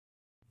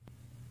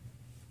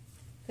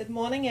Good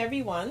morning,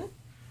 everyone.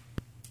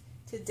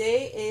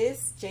 Today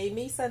is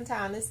Jayme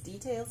Santana's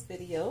details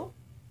video.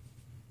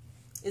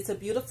 It's a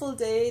beautiful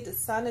day. The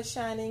sun is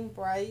shining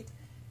bright.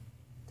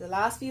 The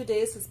last few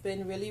days has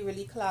been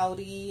really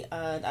cloudy,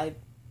 and I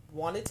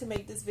wanted to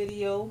make this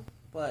video,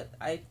 but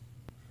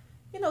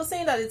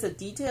saying that it's a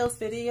details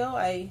video,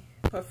 I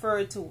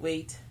prefer to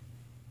wait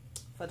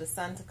for the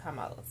sun to come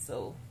out.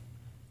 So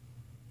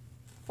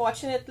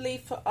fortunately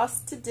for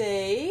us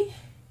today,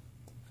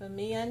 for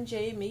me and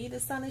Jayme, the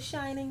sun is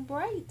shining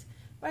bright.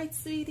 Right,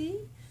 sweetie?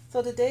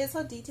 So today is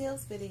our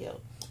details video.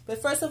 But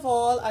first of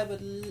all, I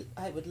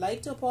would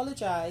like to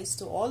apologize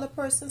to all the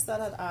persons that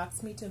had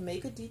asked me to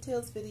make a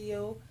details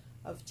video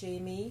of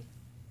Jayme.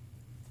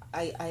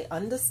 I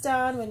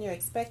understand when you're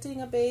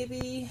expecting a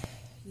baby,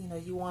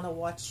 you want to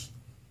watch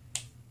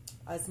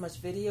as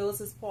much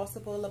videos as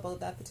possible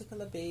about that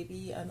particular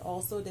baby and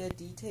also their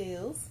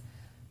details.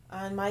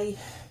 And my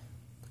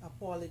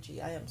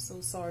apology, I am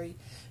so sorry.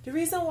 The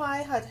reason why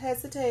I had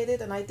hesitated,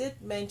 and I did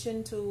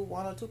mention to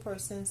one or two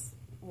persons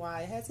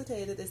why I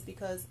hesitated, is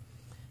because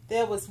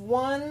there was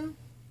one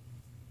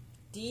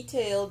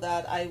detail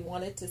that I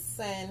wanted to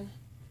send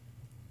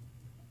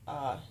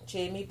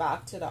Jayme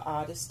back to the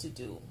artist to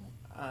do,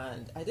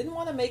 and I didn't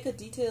want to make a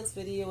details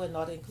video and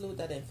not include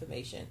that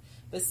information.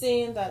 But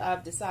seeing that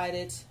I've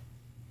decided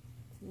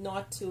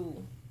not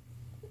to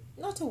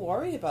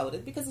worry about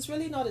it, because it's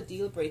really not a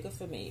deal breaker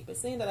for me, but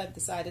seeing that I've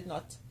decided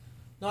not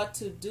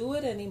to do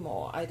it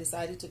anymore, I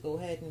decided to go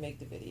ahead and make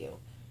the video.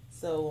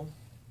 So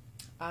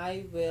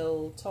I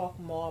will talk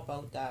more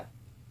about that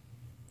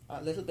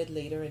a little bit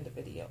later in the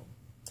video.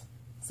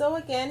 So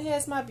again,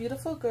 here's my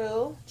beautiful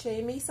girl,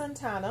 Jayme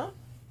Santana,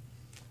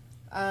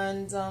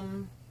 and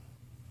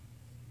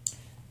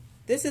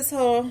this is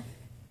her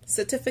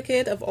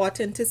certificate of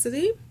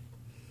authenticity.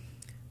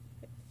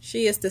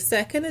 She is the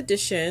second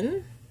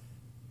edition.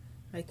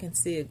 I can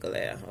see a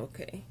glare,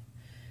 okay.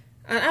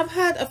 And I've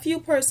had a few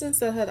persons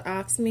that had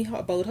asked me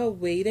about her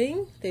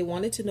weighting. They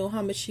wanted to know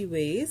how much she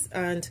weighs,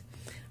 and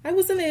I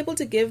wasn't able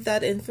to give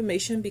that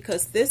information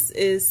because this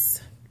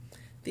is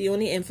the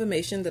only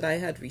information that I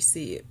had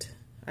received.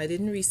 I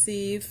didn't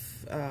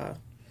receive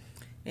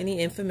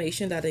any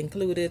information that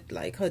included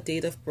like her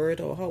date of birth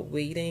or her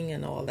weighting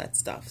and all that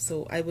stuff.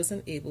 So I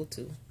wasn't able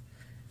to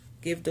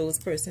give those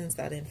persons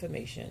that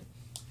information.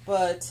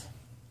 But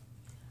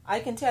I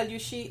can tell you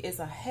she is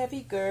a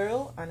heavy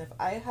girl, and if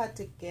I had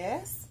to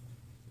guess,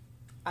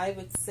 I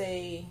would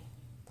say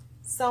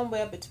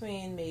somewhere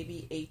between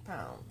maybe 8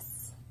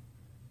 pounds.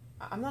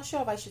 I'm not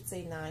sure if I should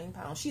say 9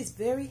 pounds. She's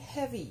very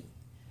heavy.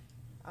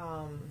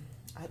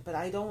 But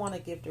I don't want to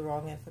give the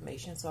wrong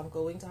information, so I'm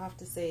going to have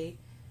to say,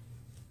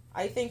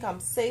 I think I'm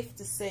safe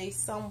to say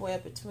somewhere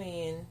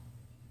between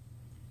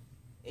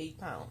 8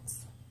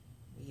 pounds.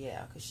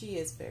 Yeah, because she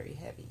is very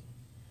heavy.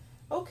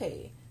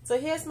 Okay, so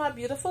here's my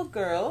beautiful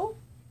girl.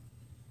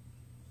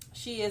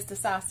 She is the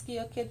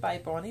Saskia kid by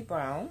Bonnie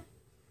Brown,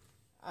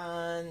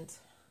 and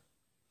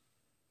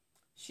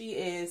she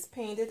is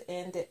painted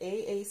in the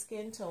AA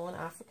skin tone,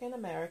 African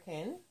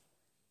American,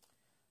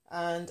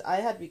 and I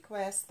had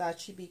requested that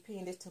she be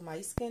painted to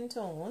my skin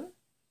tone.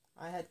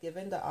 I had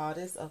given the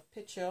artist a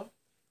picture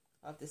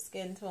of the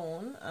skin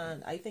tone,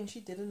 and I think she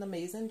did an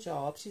amazing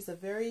job. She's a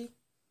very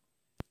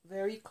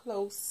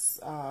close,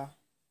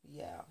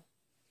 yeah,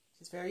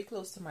 she's very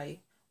close to my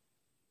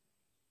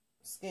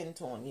skin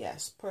tone.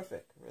 Yes,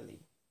 perfect, really.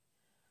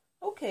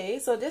 Okay,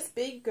 so this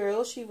big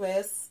girl, she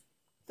wears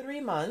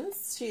 3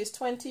 months. She is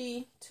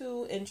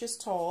 22 inches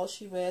tall.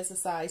 She wears a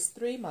size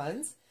 3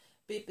 months.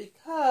 But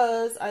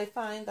because I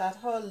find that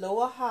her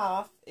lower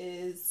half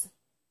is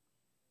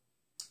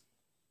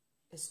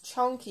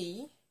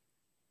chunky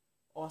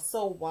or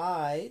so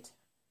wide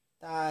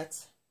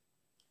that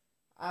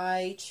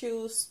I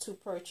choose to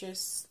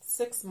purchase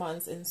 6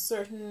 months in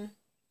certain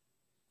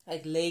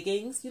like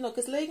leggings,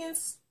 because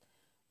leggings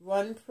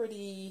run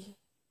pretty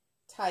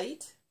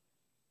tight.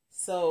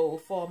 So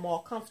for a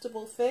more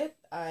comfortable fit,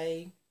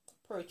 I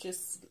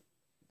purchased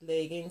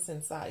leggings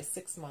in size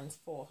 6 months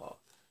for her.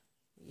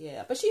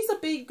 Yeah, but she's a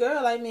big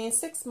girl. I mean,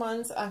 6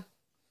 months, I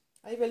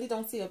really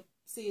don't see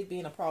it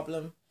being a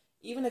problem,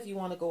 even if you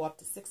want to go up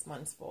to 6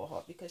 months for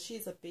her, because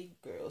she's a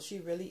big girl. She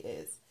really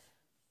is.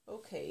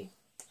 Okay,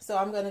 so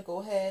I'm going to go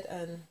ahead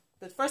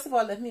but first of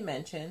all, let me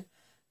mention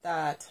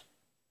that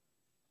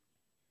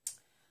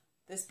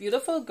this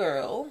beautiful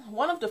girl,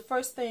 one of the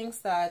first things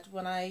that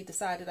when I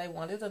decided I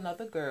wanted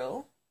another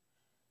girl,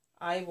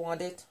 I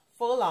wanted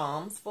full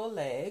arms, full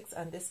legs,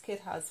 and this kid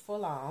has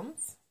full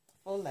arms,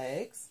 full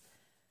legs.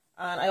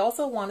 And I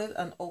also wanted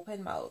an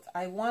open mouth.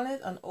 I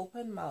wanted an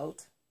open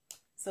mouth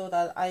so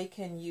that I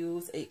can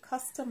use a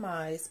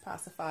customized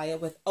pacifier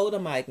without a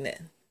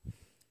magnet.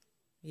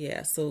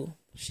 Yeah, so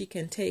she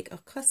can take a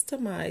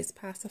customized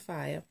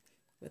pacifier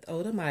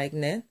without a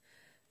magnet,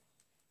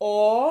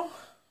 or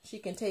she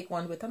can take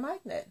one with a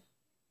magnet.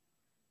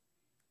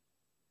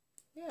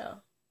 Yeah.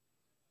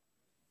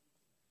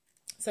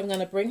 So I'm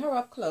going to bring her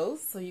up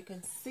close so you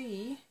can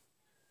see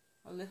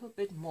a little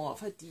bit more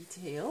of her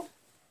detail.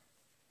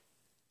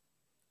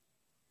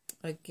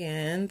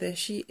 Again, there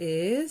she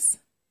is.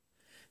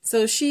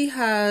 So she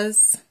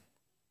has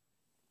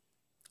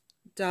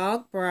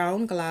dark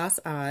brown glass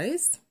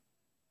eyes,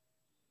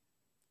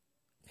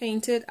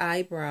 painted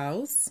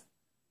eyebrows,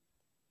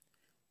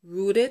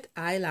 rooted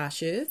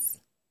eyelashes,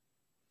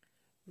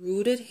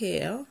 rooted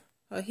hair.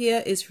 Her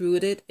hair is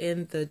rooted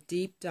in the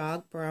deep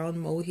dark brown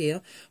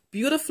mohair.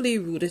 Beautifully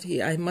rooted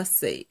hair, I must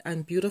say,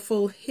 and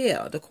beautiful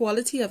hair. The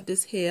quality of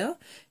this hair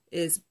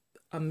is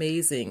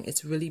amazing.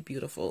 It's really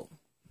beautiful.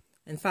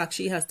 In fact,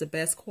 she has the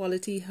best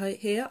quality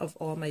hair of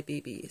all my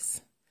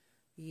babies.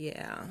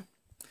 Yeah.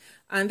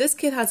 And this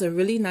kit has a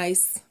really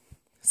nice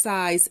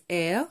size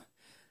ear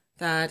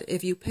that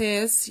if you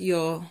pierce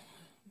your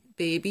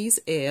baby's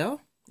ear,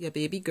 your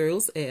baby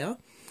girl's ear,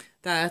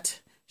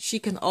 that she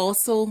can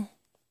also,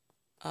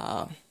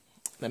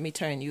 let me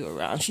turn you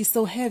around. She's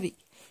so heavy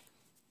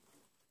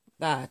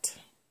that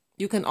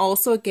you can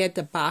also get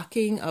the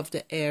backing of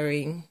the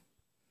earring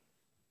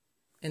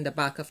in the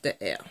back of the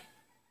ear.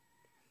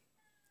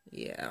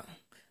 Yeah.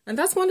 And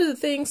that's one of the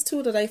things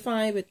too that I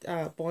find with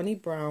Bonnie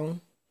Brown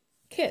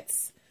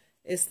kits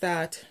is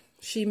that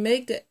she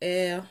make the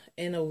ear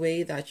in a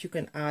way that you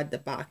can add the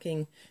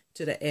backing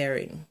to the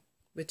earring,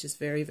 which is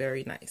very,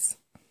 very nice.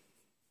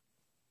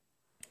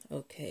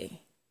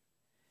 Okay.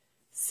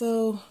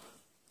 So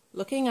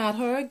looking at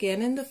her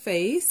again in the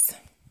face,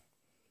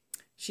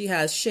 she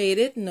has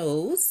shaded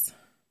nose.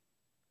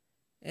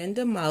 In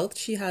the mouth,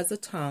 she has a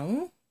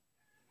tongue.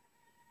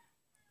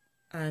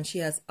 And she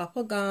has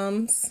upper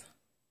gums,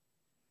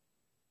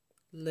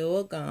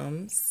 lower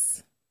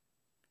gums.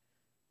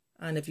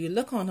 And if you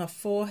look on her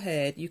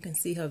forehead, you can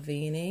see her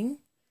veining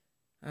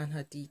and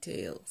her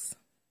details.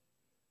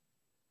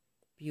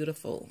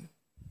 Beautiful.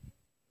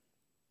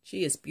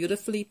 She is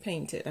beautifully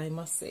painted, I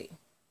must say.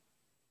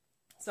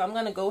 So I'm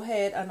going to go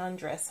ahead and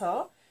undress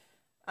her.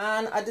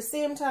 And at the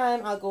same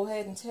time, I'll go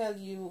ahead and tell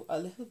you a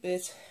little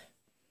bit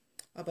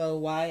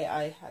about why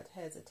I had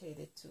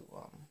hesitated to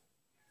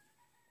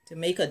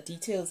make a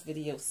details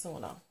video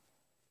sooner.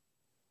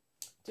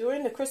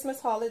 During the Christmas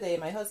holiday,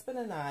 my husband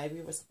and I,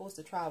 we were supposed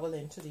to travel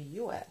into the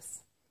U.S.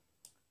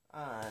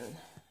 And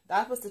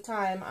that was the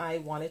time I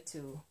wanted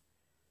to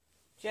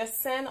just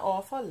send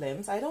off her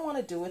limbs. I don't want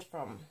to do it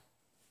from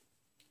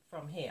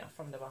here,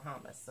 from the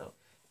Bahamas. So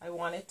I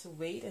wanted to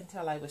wait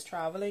until I was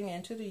traveling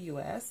into the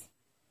U.S.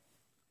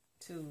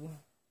 to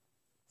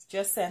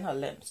just send her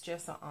limbs,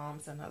 just her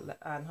arms and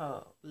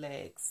her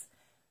legs.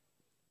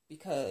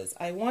 Because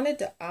I wanted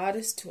the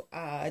artist to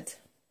add,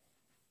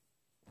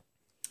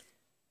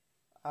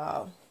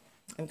 I'm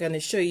going to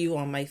show you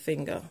on my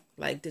finger,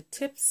 like the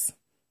tips,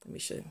 let me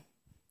show you,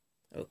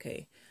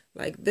 okay,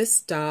 like this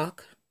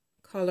dark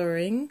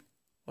coloring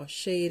or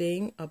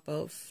shading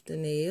above the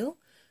nail,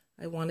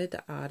 I wanted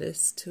the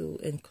artist to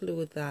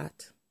include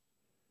that.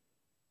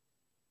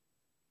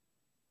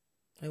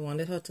 I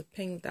wanted her to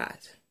paint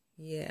that,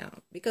 yeah,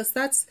 because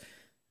that's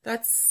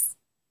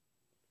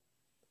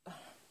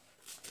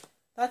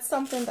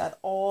something that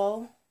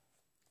all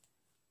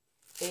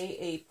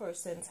AA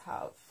persons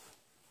have.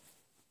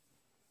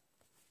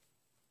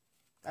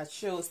 That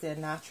shows their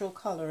natural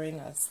coloring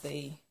as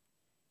they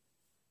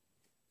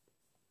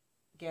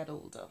get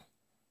older.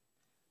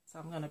 So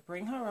I'm going to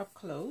bring her up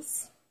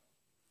close.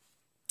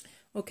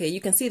 Okay,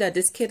 you can see that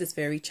this kid is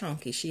very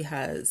chunky. She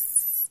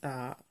has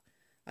a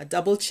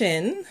double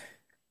chin.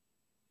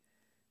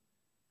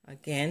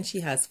 Again,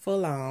 she has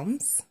full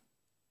arms.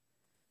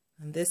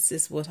 And this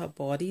is what her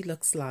body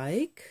looks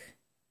like.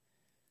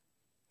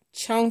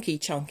 Chunky,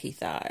 chunky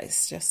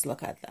thighs. Just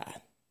look at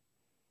that.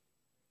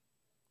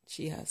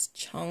 She has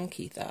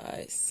chunky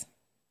thighs.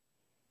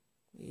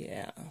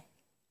 Yeah.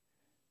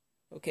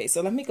 Okay,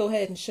 so let me go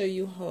ahead and show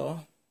you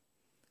her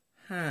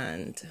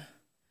hand.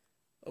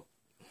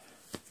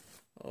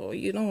 Oh,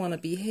 you don't want to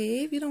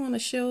behave? You don't want to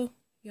show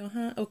your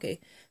hand? Okay,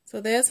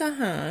 so there's her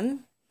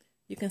hand.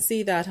 You can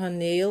see that her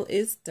nail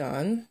is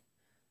done.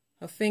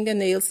 Her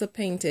fingernails are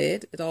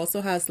painted. It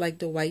also has like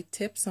the white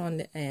tips on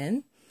the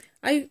end.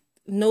 I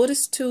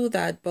noticed too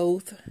that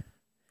both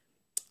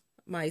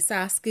my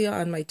Saskia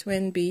and my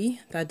twin B,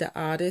 that the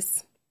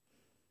artist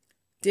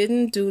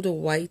didn't do the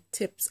white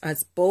tips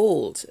as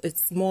bold.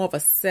 It's more of a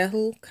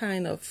settle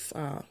kind of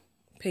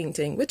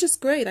painting, which is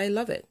great. I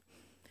love it.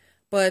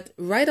 But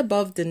right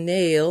above the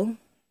nail,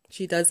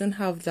 she doesn't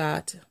have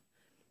that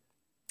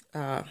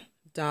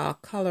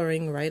dark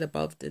coloring right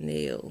above the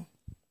nail.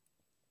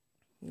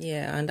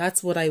 Yeah, and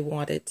that's what I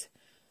wanted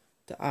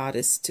the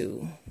artist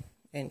to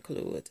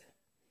include.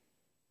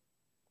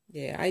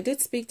 Yeah, I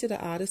did speak to the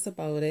artist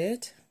about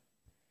it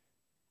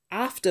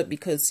after,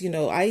 because, you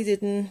know,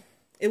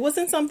 it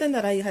wasn't something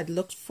that I had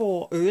looked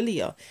for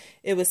earlier.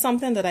 It was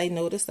something that I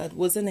noticed that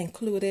wasn't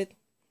included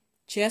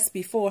just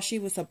before she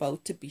was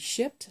about to be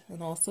shipped,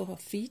 and also her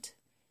feet.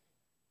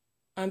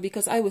 And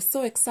because I was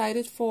so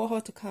excited for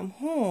her to come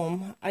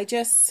home, I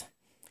just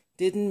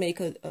didn't make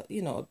a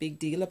big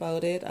deal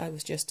about it. I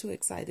was just too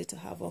excited to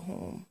have her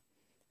home.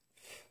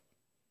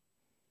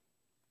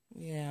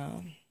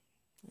 Yeah,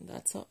 and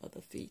that's her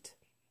other feet.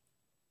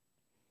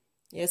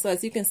 Yeah, so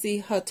as you can see,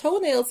 her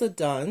toenails are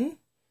done.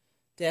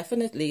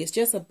 Definitely, it's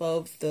just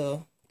above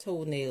the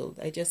toenail.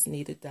 I just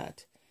needed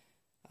that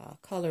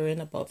coloring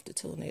above the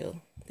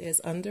toenail.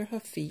 There's under her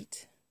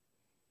feet.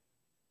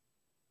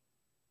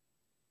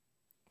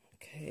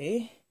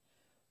 Okay.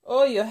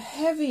 Oh, you're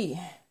heavy.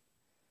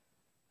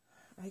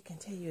 I can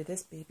tell you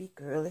this baby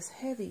girl is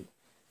heavy.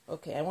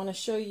 Okay, I want to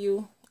show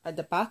you at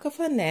the back of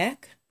her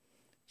neck.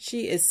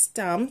 She is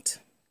stamped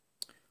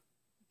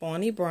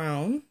Bonnie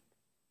Brown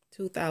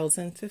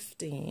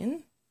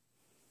 2015.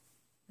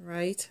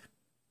 Right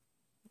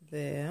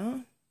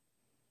there.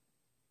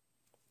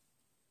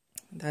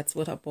 That's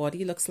what her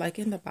body looks like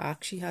in the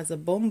back. She has a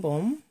bum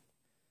bum.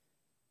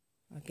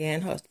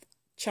 Again, her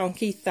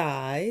chunky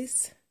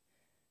thighs.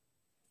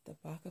 The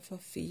back of her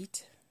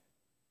feet.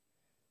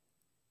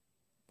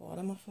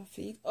 Bottom of her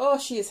feet. Oh,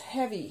 she is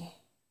heavy.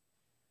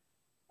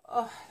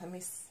 Oh, let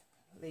me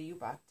lay you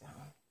back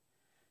down.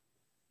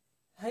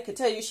 I could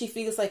tell you she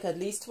feels like at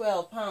least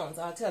 12 pounds.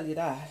 I'll tell you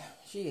that.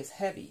 She is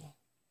heavy.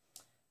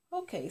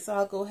 Okay, so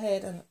I'll go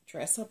ahead and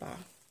dress her back.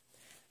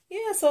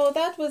 Yeah, so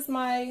that was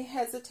my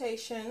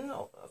hesitation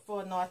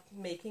for not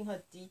making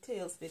her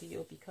details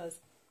video, because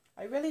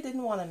I really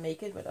didn't want to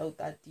make it without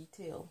that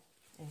detail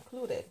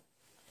included.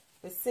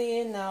 But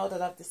seeing now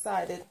that I've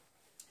decided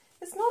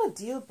it's not a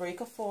deal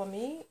breaker for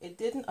me, it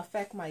didn't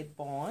affect my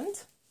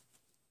bond.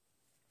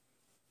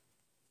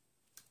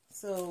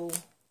 So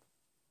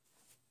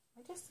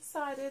I just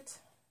decided,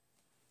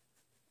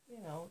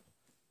 you know,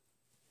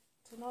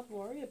 to not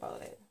worry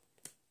about it.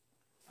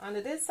 And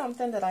it is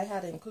something that I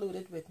had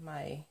included with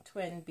my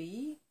twin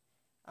B,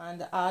 and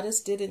the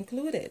artist did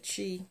include it.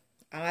 She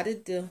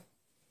added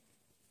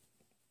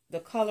the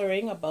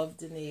coloring above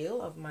the nail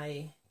of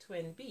my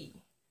twin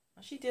B.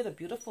 And she did a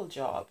beautiful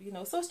job, you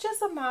know. So it's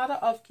just a matter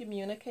of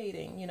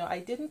communicating. You know, I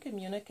didn't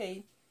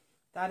communicate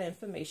that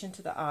information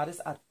to the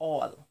artist at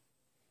all.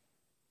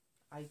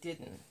 I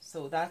didn't.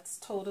 So that's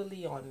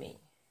totally on me.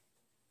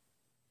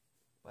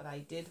 But I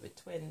did with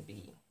twin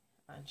B,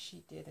 and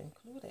she did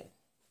include it.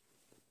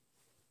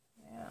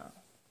 Yeah.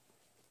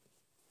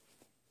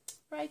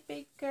 Right,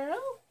 big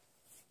girl?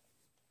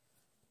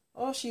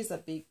 Oh, she's a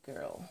big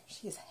girl.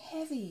 She's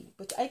heavy.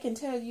 But I can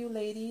tell you,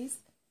 ladies,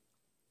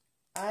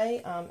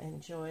 I am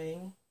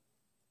enjoying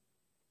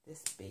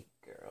this big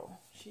girl.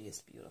 She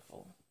is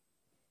beautiful.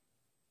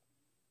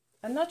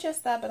 And not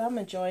just that, but I'm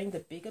enjoying the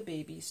bigger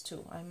babies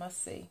too, I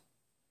must say.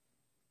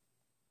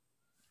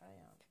 I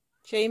am.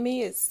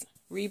 Jayme is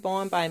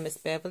reborn by Miss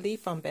Beverly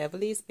from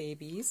Beverly's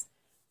Babies.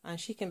 And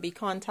she can be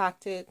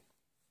contacted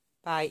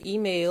by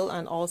email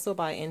and also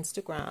by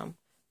Instagram.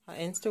 Her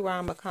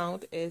Instagram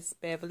account is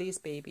Beverly's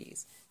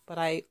Babies, but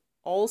I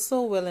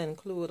also will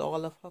include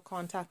all of her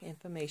contact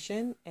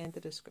information in the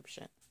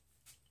description.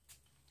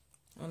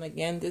 And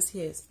again, this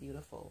here is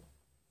beautiful.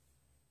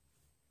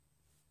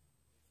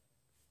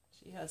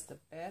 She has the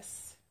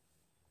best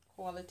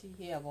quality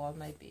hair of all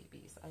my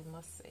babies, I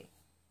must say.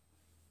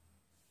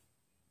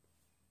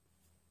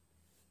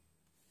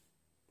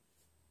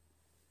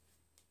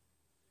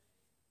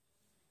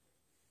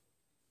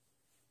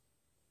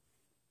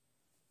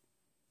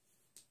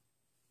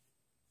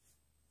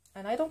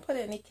 And I don't put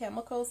any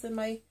chemicals in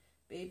my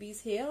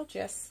baby's hair,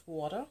 just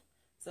water.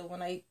 So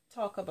when I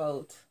talk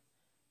about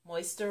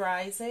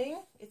moisturizing,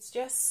 it's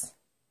just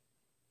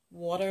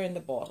water in the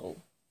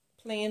bottle.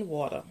 Plain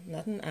water,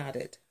 nothing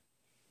added.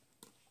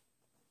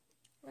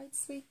 Right,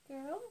 sweet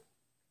girl?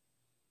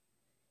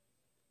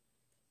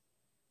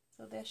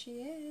 So there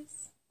she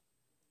is.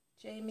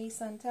 Jayme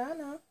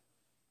Santana.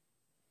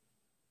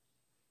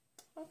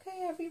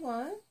 Okay,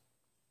 everyone.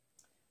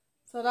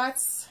 So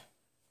that's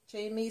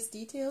Jayme's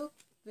detailed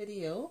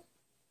video.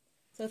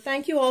 So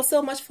thank you all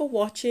so much for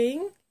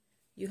watching.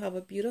 You have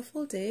a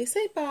beautiful day.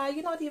 Say bye.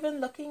 You're not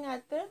even looking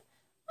at them.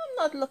 I'm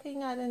not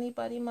looking at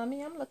anybody,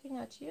 Mommy. I'm looking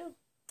at you.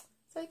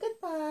 Say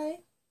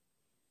goodbye.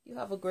 You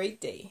have a great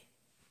day.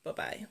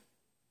 Bye-bye.